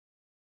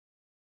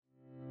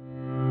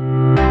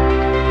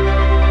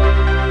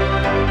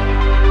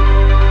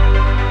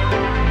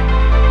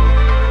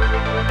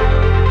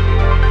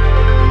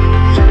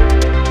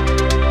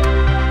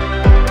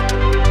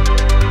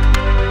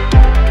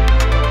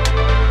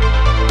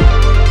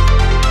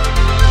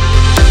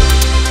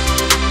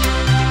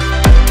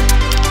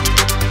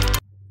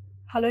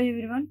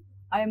everyone,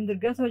 I am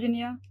Durga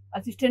Sowjanya,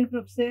 Assistant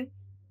Professor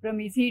from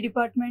ECE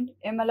Department,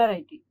 MLR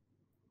IT.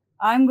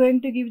 I am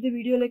going to give the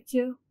video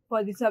lecture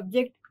for the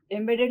subject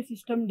Embedded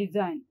System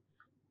Design.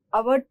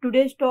 Our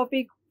today's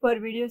topic for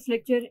video's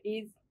lecture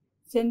is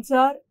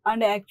Sensor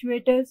and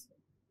Actuators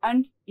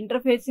and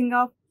Interfacing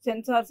of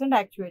Sensors and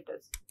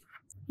Actuators.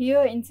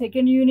 Here in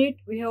second unit,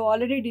 we have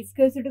already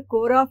discussed the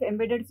core of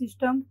embedded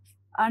system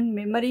and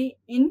memory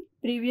in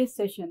previous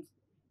sessions.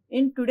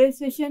 In today's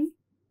session,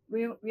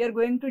 we are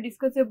going to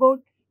discuss about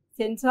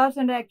sensors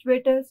and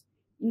actuators,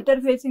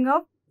 interfacing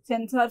of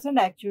sensors and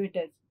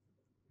actuators.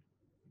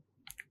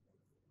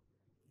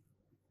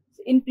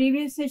 In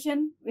previous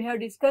session, we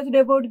have discussed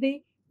about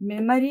the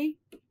memory.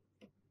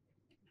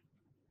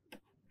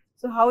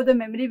 So how the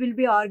memory will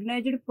be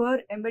organized for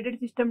embedded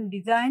system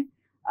design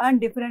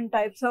and different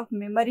types of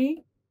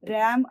memory,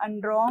 RAM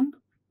and ROM.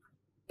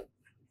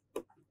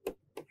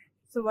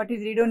 So what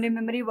is read-only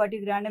memory, what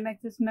is random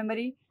access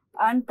memory,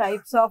 and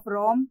types of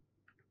ROM.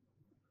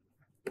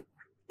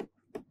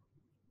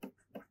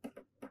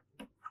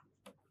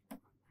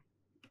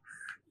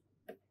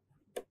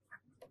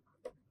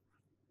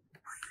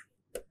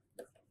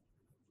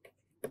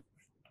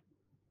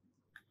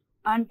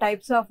 And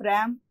types of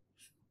RAM,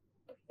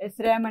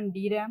 SRAM and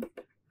DRAM.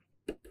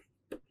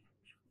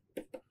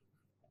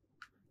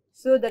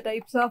 So the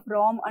types of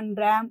ROM and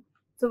RAM.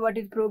 So what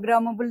is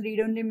programmable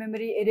read-only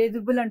memory,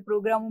 erasable and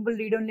programmable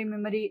read-only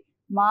memory,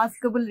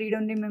 maskable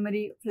read-only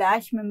memory,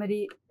 flash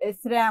memory,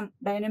 SRAM,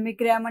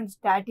 dynamic RAM and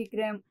static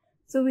RAM.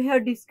 So we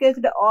have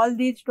discussed all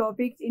these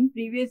topics in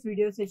previous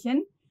video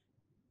session.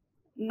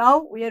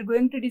 Now we are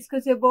going to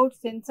discuss about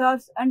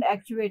sensors and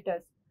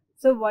actuators.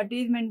 So what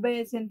is meant by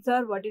a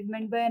sensor, what is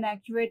meant by an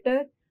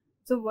actuator?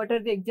 So what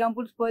are the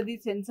examples for the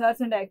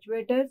sensors and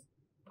actuators?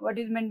 What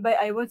is meant by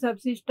I/O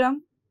subsystem?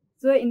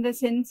 So in the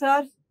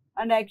sensors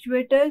and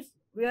actuators,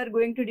 we are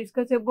going to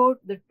discuss about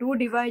the two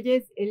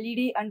devices,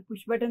 LED and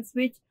push button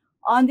switch,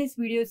 on this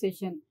video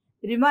session.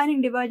 The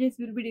remaining devices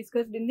will be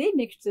discussed in the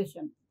next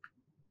session.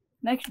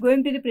 Next,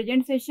 going to the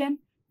present session,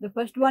 the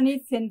first one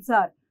is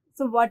sensor.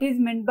 So what is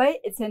meant by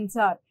a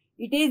sensor?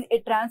 It is a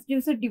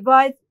transducer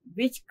device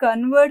which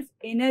converts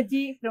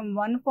energy from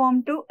one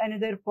form to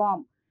another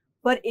form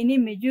for any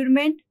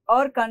measurement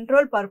or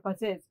control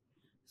purposes.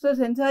 So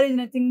sensor is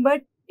nothing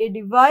but a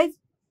device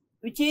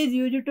which is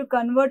used to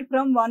convert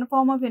from one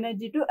form of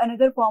energy to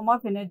another form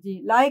of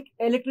energy, like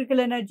electrical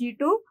energy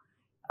to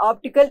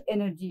optical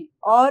energy,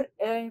 or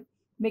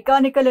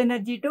mechanical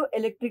energy to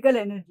electrical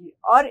energy,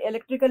 or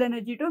electrical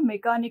energy to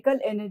mechanical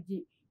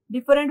energy.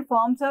 Different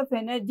forms of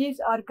energies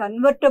are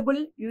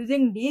convertible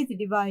using these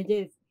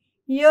devices.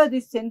 Here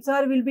this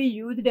sensor will be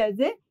used as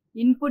an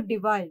input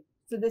device.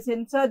 So the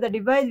sensor, the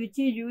device which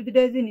is used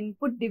as an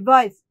input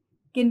device,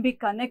 can be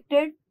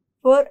connected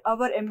for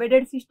our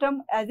embedded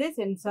system as a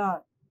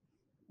sensor.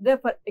 The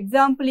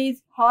example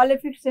is Hall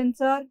effect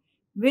sensor,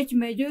 which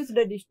measures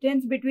the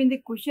distance between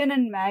the cushion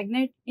and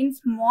magnet in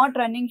smart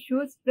running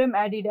shoes from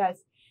Adidas.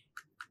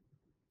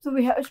 So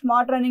we have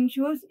smart running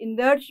shoes. In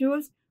that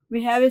shoes,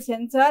 we have a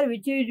sensor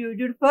which is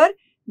used for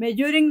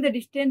measuring the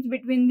distance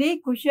between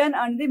the cushion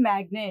and the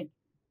magnet.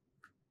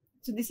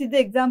 So this is the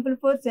example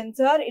for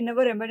sensor in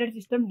our embedded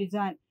system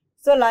design.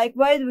 So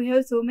likewise, we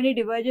have so many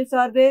devices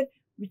are there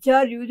which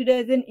are used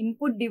as an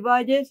input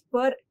devices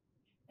for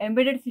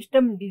embedded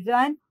system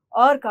design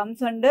or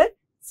comes under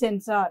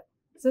sensor.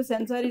 So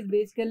sensor is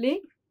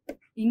basically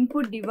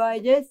input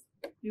devices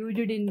used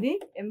in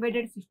the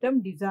embedded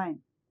system design.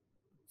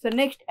 So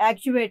next,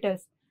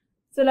 actuators.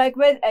 So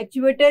likewise,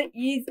 actuator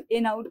is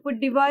an output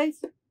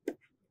device.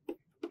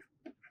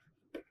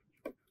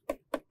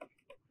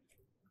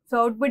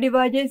 So output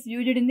devices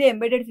used in the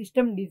embedded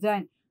system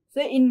design.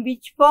 So in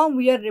which form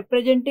we are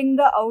representing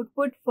the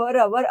output for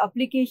our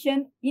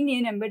application in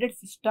an embedded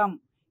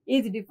system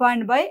is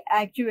defined by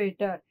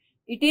actuator.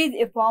 It is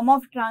a form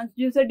of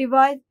transducer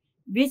device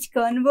which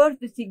converts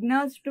the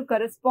signals to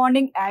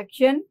corresponding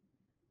action,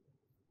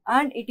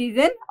 and it is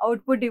an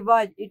output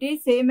device. It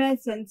is same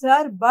as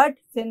sensor, but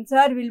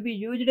sensor will be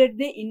used at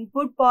the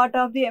input part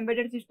of the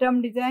embedded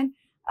system design,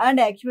 and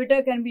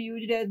actuator can be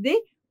used as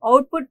the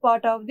output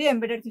part of the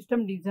embedded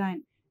system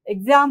design.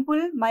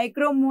 Example,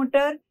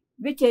 micromotor,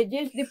 which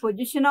adjusts the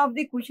position of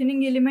the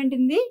cushioning element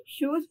in the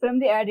shoes from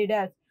the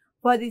Adidas.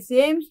 For the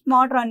same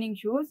smart running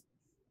shoes,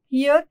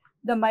 here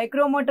the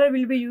micromotor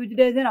will be used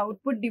as an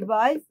output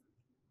device,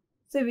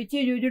 so which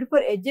is used for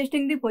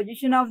adjusting the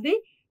position of the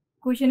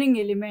cushioning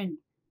element.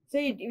 So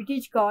it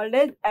is called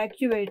as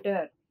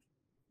actuator.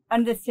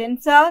 And the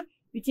sensor,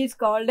 which is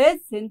called as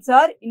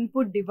sensor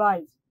input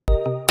device.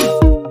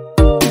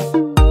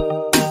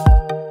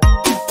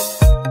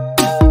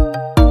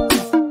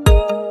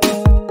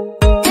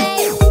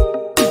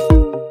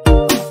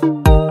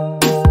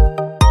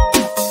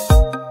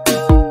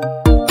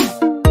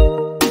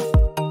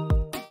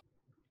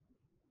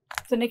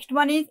 So next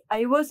one is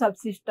I/O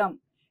subsystem.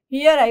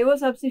 Here I/O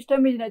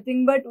subsystem is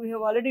nothing but, we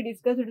have already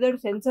discussed that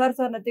sensors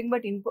are nothing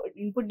but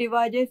input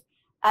devices,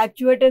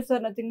 actuators are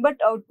nothing but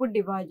output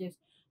devices.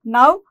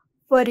 Now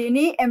for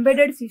any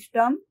embedded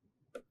system,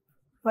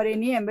 for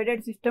any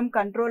embedded system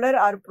controller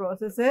or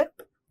processor.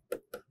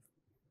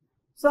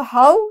 So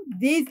how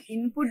these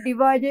input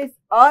devices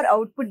or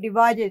output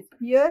devices?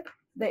 Here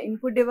the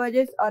input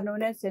devices are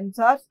known as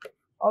sensors,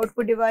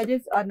 output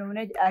devices are known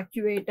as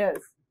actuators.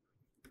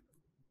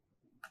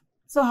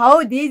 So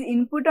how these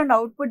input and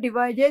output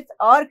devices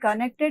are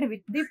connected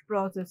with the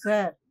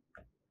processor?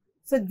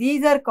 So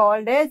these are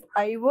called as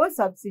I/O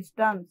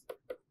subsystems.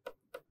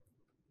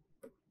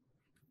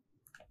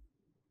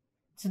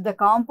 So the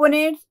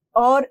components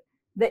or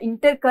the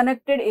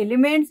interconnected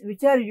elements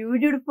which are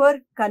used for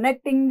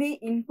connecting the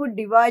input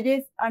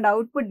devices and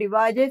output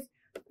devices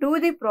to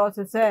the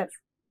processor,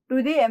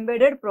 to the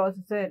embedded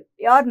processor,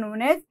 are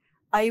known as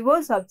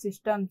I/O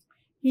subsystems.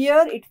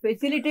 Here it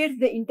facilitates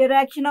the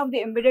interaction of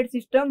the embedded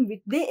system with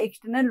the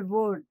external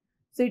world.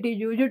 So it is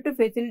used to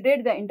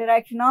facilitate the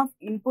interaction of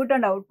input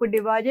and output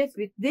devices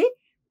with the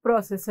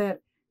processor.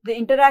 The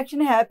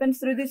interaction happens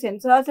through the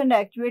sensors and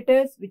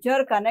actuators which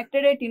are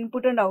connected at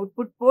input and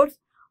output ports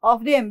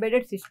of the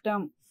embedded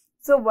system.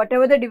 So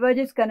whatever the device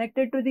is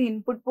connected to the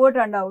input port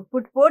and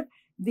output port,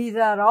 these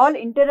are all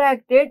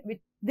interacted with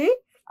the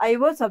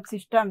I/O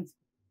subsystems.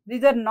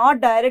 These are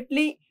not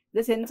directly,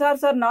 the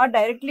sensors are not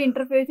directly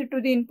interfaced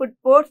to the input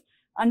ports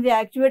and the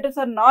actuators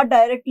are not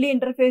directly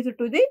interfaced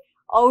to the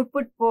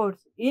output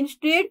ports.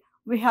 Instead,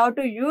 we have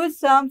to use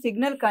some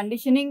signal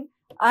conditioning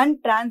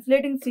and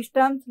translating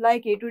systems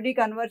like A to D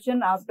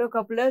conversion,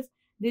 optocouplers.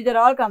 These are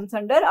all comes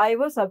under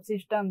I/O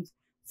subsystems.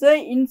 So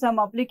in some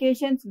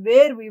applications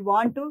where we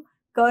want to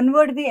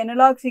convert the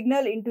analog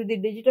signal into the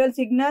digital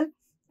signal,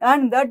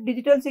 and that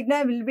digital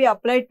signal will be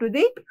applied to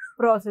the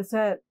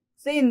processor.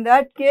 So in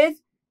that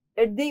case,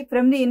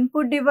 from the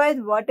input device,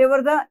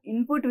 whatever the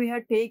input we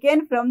have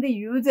taken from the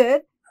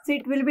user, so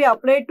it will be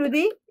applied to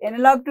the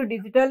analog to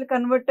digital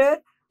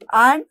converter,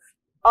 and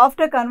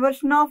after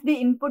conversion of the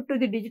input to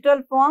the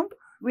digital form,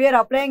 we are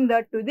applying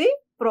that to the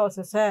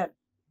processor.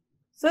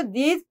 So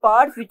these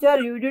parts which are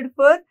used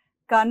for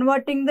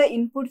converting the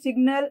input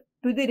signal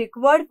to the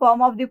required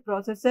form of the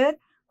processor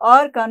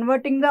or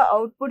converting the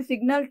output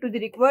signal to the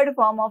required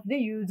form of the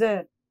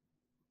user.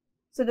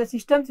 So the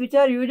systems which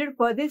are used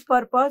for this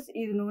purpose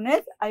is known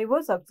as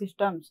I/O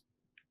subsystems.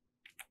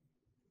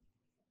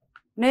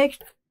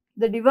 Next,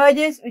 the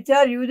devices which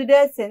are used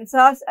as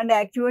sensors and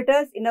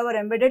actuators in our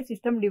embedded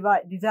system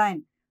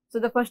design. So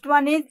the first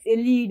one is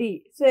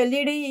LED. So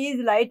LED is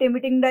light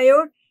emitting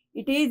diode.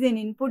 It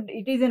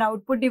is an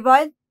output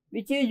device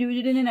which is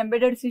used in an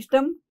embedded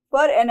system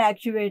for an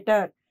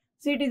actuator.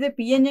 So it is a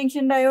PN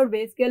junction diode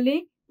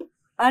basically,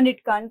 and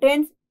it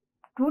contains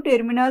two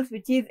terminals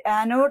which is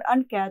anode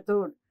and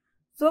cathode.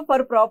 So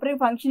for proper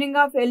functioning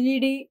of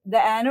LED,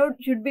 the anode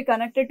should be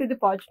connected to the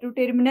positive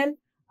terminal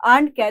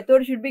and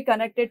cathode should be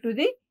connected to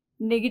the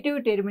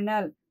negative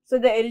terminal. So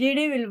the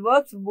LED will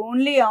work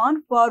only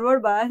on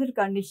forward biased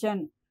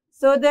condition,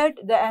 so that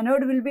the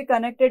anode will be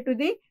connected to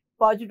the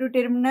positive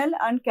terminal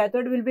and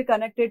cathode will be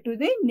connected to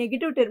the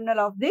negative terminal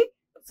of the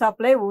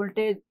supply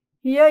voltage.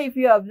 Here if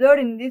you observe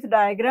in this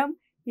diagram,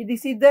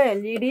 this is the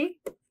LED.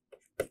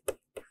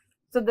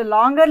 So the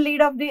longer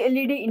lead of the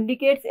LED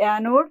indicates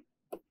anode.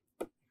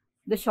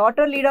 The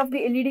shorter lead of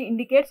the LED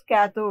indicates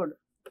cathode.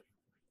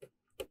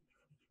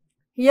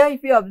 Here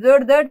if you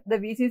observe that the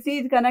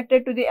VCC is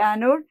connected to the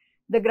anode,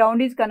 the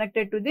ground is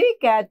connected to the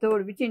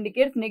cathode, which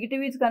indicates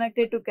negative is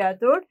connected to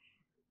cathode,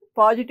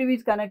 positive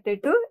is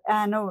connected to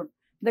anode.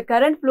 The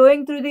current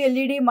flowing through the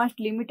LED must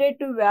limited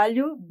to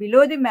value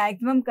below the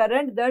maximum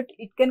current that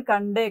it can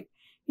conduct.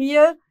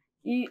 Here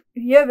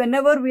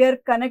whenever we are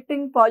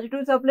connecting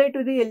positive supply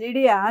to the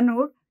LED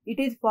anode, it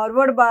is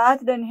forward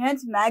biased and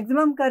hence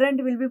maximum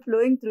current will be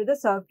flowing through the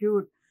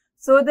circuit.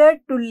 So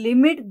that to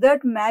limit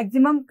that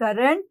maximum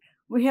current,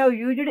 we have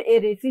used a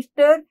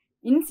resistor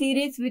in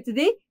series with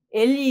the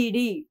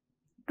LED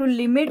to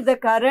limit the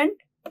current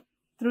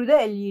through the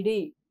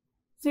LED.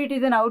 So it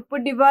is an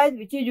output device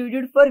which is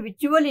used for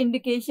visual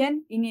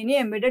indication in any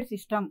embedded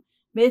system.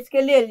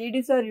 Basically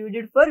LEDs are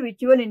used for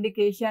visual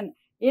indication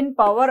in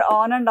power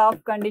on and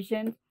off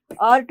conditions,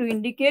 or to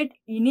indicate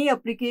any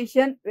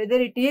application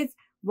whether it is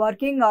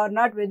working or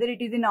not, whether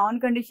it is in on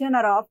condition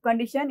or off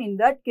condition. In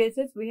that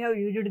cases we have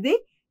used the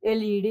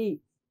LED.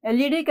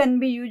 LED can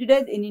be used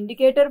as an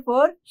indicator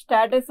for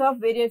status of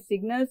various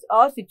signals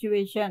or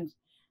situations.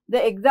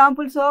 The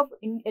examples of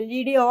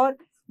LED are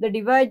the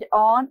device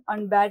on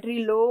and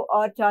battery low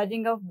or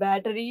charging of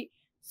battery.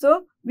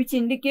 So which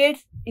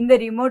indicates in the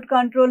remote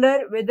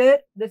controller whether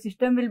the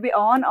system will be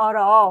on or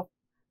off.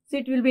 So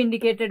it will be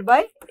indicated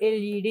by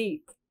LED.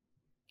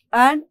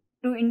 And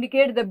to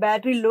indicate the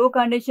battery low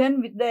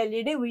condition with the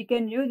LED, we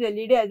can use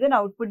LED as an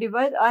output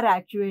device or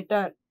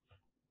actuator.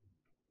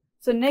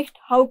 So next,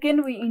 how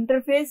can we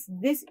interface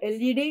this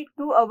LED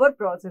to our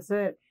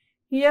processor?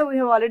 Here we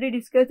have already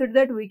discussed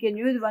that we can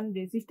use one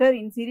resistor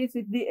in series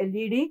with the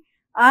LED,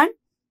 and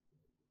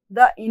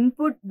the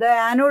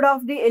anode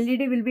of the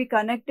LED will be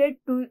connected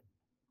to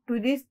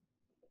this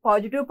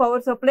positive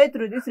power supply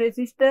through this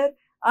resistor,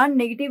 and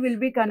negative will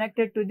be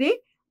connected to the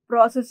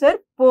processor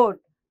port.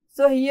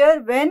 So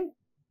here when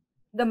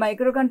the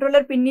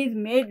microcontroller pin is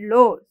made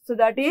low, so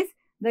that is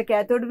the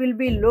cathode will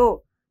be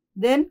low,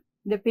 then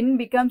the pin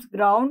becomes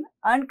ground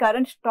and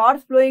current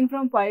starts flowing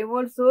from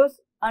 5-volt source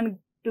and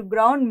to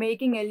ground,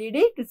 making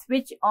LED to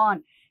switch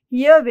on.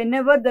 Here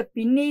whenever the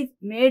pin is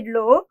made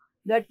low,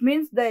 that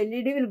means the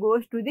LED will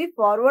goes to the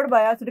forward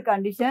biased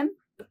condition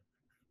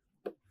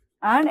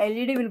and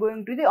LED will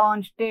going to the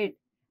on state.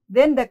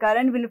 Then the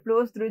current will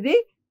flow through the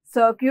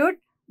circuit,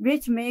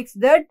 which makes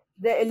that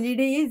the LED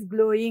is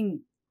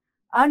glowing.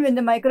 And when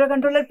the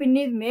microcontroller pin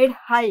is made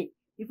high,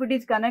 if it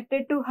is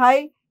connected to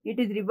high, it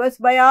is reverse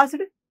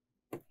biased.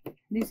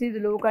 This is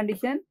low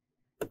condition.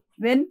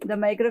 When the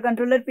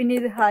microcontroller pin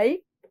is high,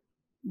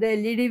 the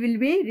LED will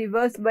be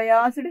reverse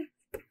biased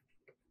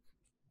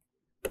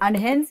and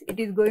hence it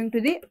is going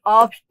to the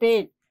off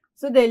state.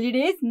 So the LED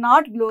is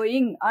not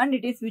glowing and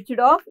it is switched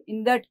off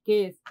in that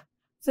case.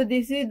 So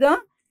this is the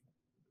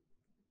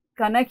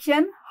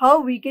connection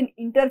how we can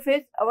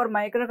interface our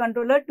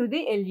microcontroller to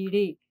the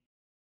LED.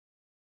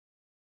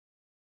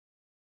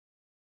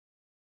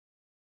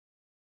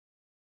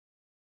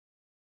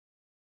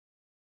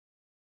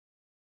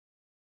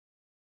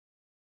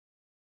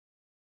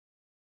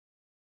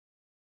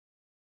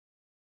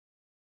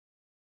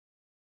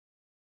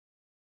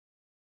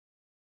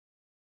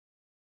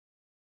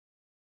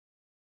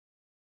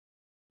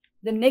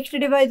 The next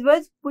device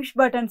was push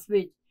button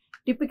switch.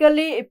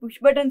 Typically, a push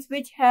button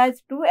switch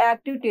has two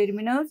active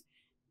terminals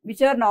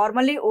which are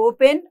normally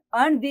open,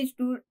 and these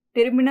two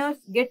terminals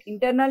get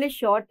internally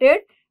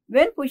shorted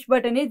when push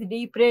button is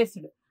depressed.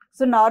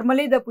 So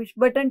normally the push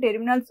button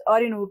terminals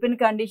are in open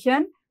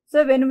condition.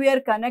 So when we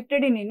are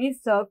connected in any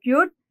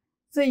circuit,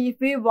 so if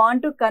we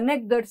want to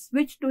connect that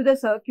switch to the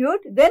circuit,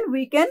 then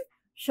we can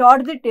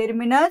short the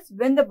terminals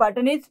when the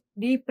button is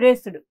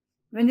depressed.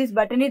 When this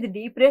button is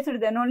depressed,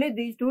 then only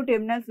these two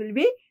terminals will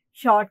be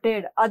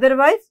shorted.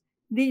 Otherwise,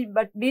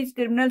 these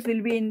terminals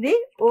will be in the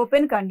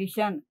open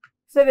condition.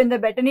 So when the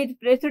button is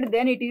pressed,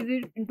 then it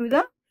is into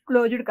the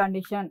closed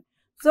condition.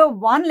 So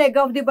one leg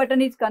of the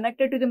button is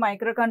connected to the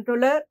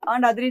microcontroller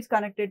and other is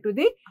connected to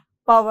the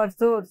power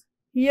source.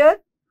 Here,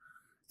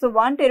 so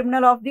one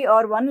terminal of the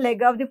or one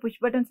leg of the push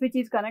button switch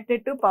is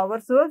connected to power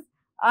source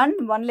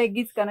and one leg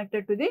is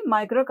connected to the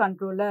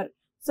microcontroller.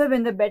 So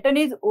when the button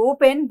is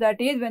open, that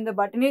is when the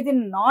button is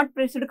in not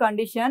pressed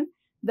condition,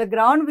 the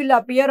ground will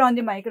appear on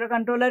the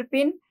microcontroller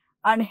pin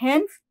and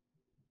hence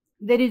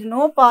there is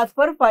no path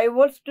for 5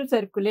 volts to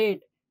circulate.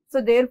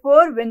 So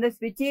therefore when the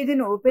switch is in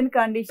open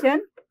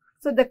condition,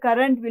 so the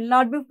current will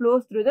not be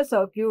flows through the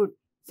circuit.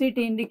 So it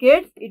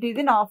indicates it is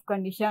in off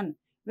condition.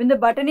 When the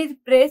button is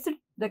pressed,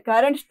 the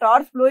current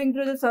starts flowing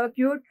through the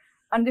circuit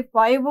and the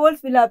 5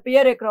 volts will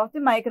appear across the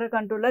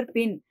microcontroller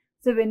pin.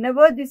 So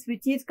whenever the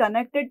switch is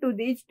connected to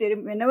these,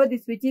 whenever the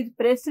switch is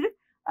pressed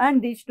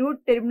and these two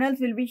terminals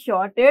will be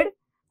shorted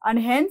and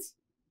hence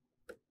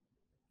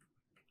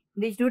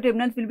these two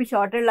terminals will be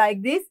shorted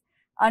like this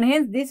and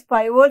hence this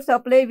 5 volt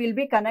supply will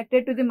be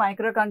connected to the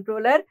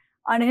microcontroller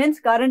and hence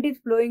current is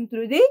flowing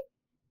through the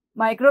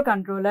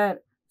microcontroller.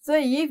 So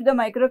if the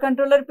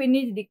microcontroller pin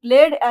is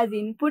declared as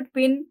input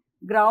pin,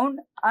 ground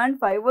and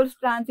 5 volts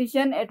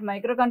transition at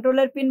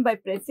microcontroller pin by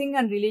pressing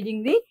and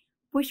releasing the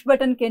push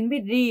button can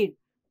be read.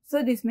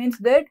 So this means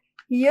that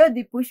here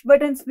the push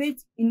button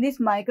switch in this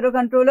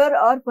microcontroller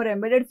or for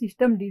embedded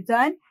system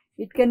design,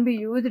 it can be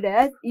used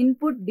as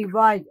input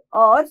device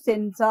or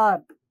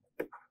sensor.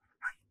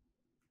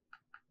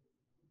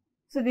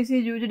 So this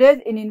is used as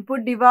an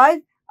input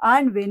device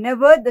and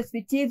whenever the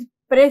switch is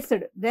pressed,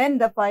 then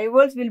the 5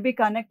 volts will be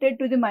connected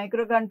to the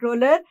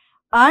microcontroller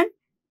and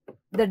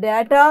the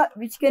data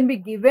which can be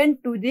given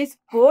to this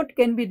port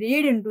can be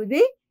read into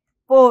the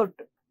port,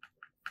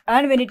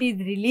 and when it is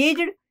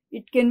released,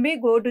 it can be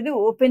go to the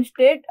open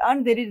state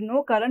and there is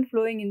no current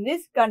flowing in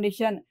this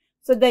condition.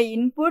 So the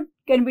input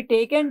can be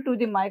taken to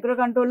the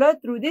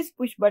microcontroller through this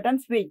push button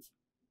switch.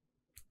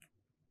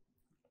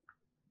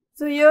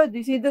 So here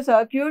this is the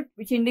circuit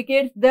which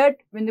indicates that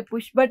when the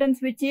push button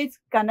switch is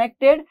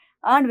connected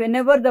and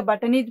whenever the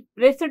button is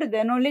pressed,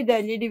 then only the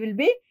LED will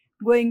be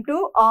going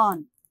to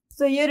on.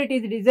 So here it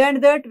is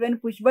designed that when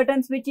push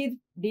button switch is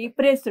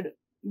depressed,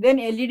 then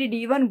LED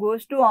D1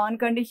 goes to on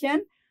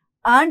condition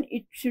and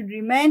it should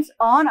remains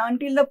on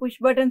until the push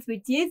button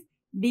switch is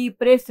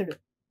depressed,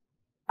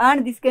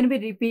 and this can be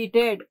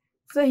repeated.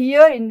 So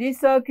here in this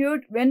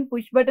circuit, when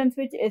push button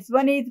switch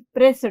S1 is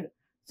pressed,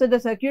 so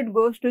the circuit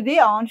goes to the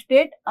on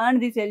state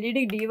and this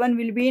LED D1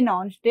 will be in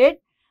on state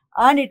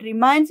and it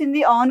remains in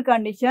the on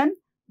condition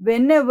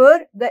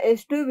whenever the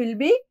S2 will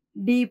be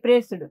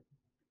depressed.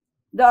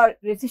 The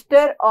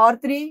resistor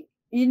R3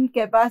 in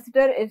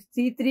capacitor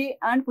C3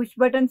 and push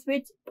button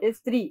switch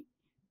S3.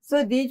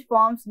 So these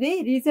forms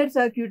the reset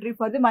circuitry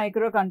for the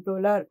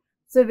microcontroller.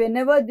 So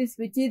whenever this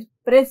switch is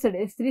pressed,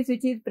 S3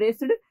 switch is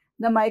pressed,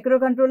 the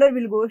microcontroller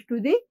will go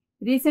to the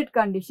reset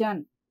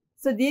condition.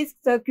 So this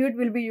circuit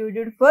will be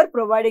used for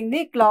providing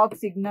the clock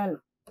signal.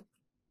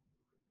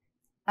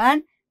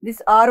 And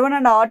this R1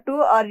 and R2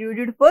 are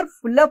used for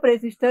pull up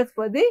resistors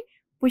for the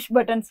push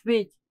button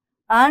switch.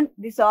 And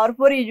this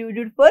R4 is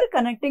used for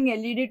connecting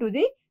LED to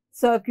the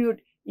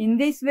circuit. In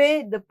this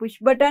way, the push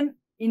button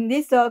in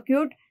this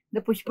circuit,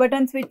 the push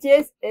button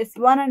switches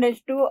S1 and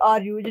S2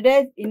 are used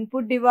as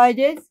input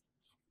devices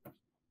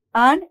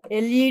and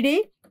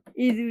LED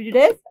is used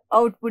as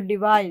output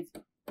device.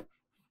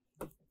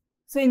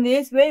 So in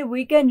this way,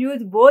 we can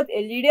use both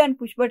LED and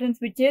push button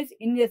switches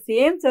in the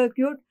same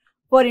circuit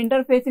for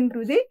interfacing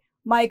to the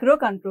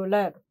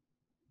microcontroller.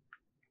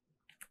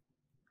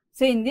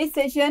 So in this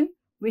session,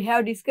 we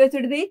have discussed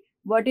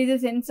what is a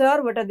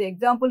sensor, what are the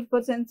examples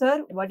for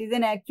sensor, what is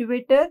an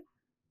actuator,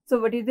 so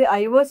what is the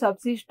I/O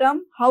subsystem,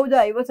 how the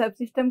I/O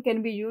subsystem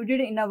can be used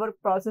in our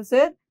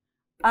processor,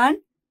 and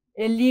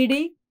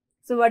LED.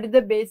 So what is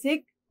the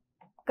basic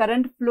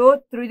current flow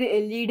through the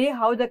LED,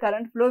 how the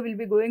current flow will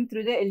be going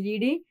through the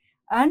LED,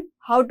 and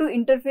how to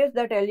interface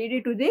that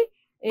LED to the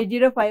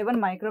 8051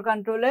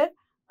 microcontroller,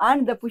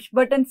 and the push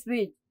button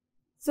switch.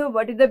 So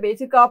what is the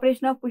basic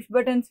operation of push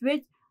button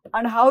switch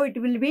and how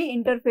it will be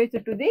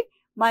interfaced to the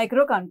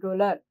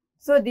microcontroller.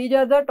 So these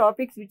are the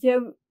topics which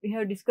we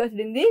have discussed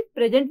in the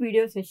present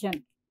video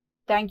session.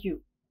 Thank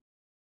you.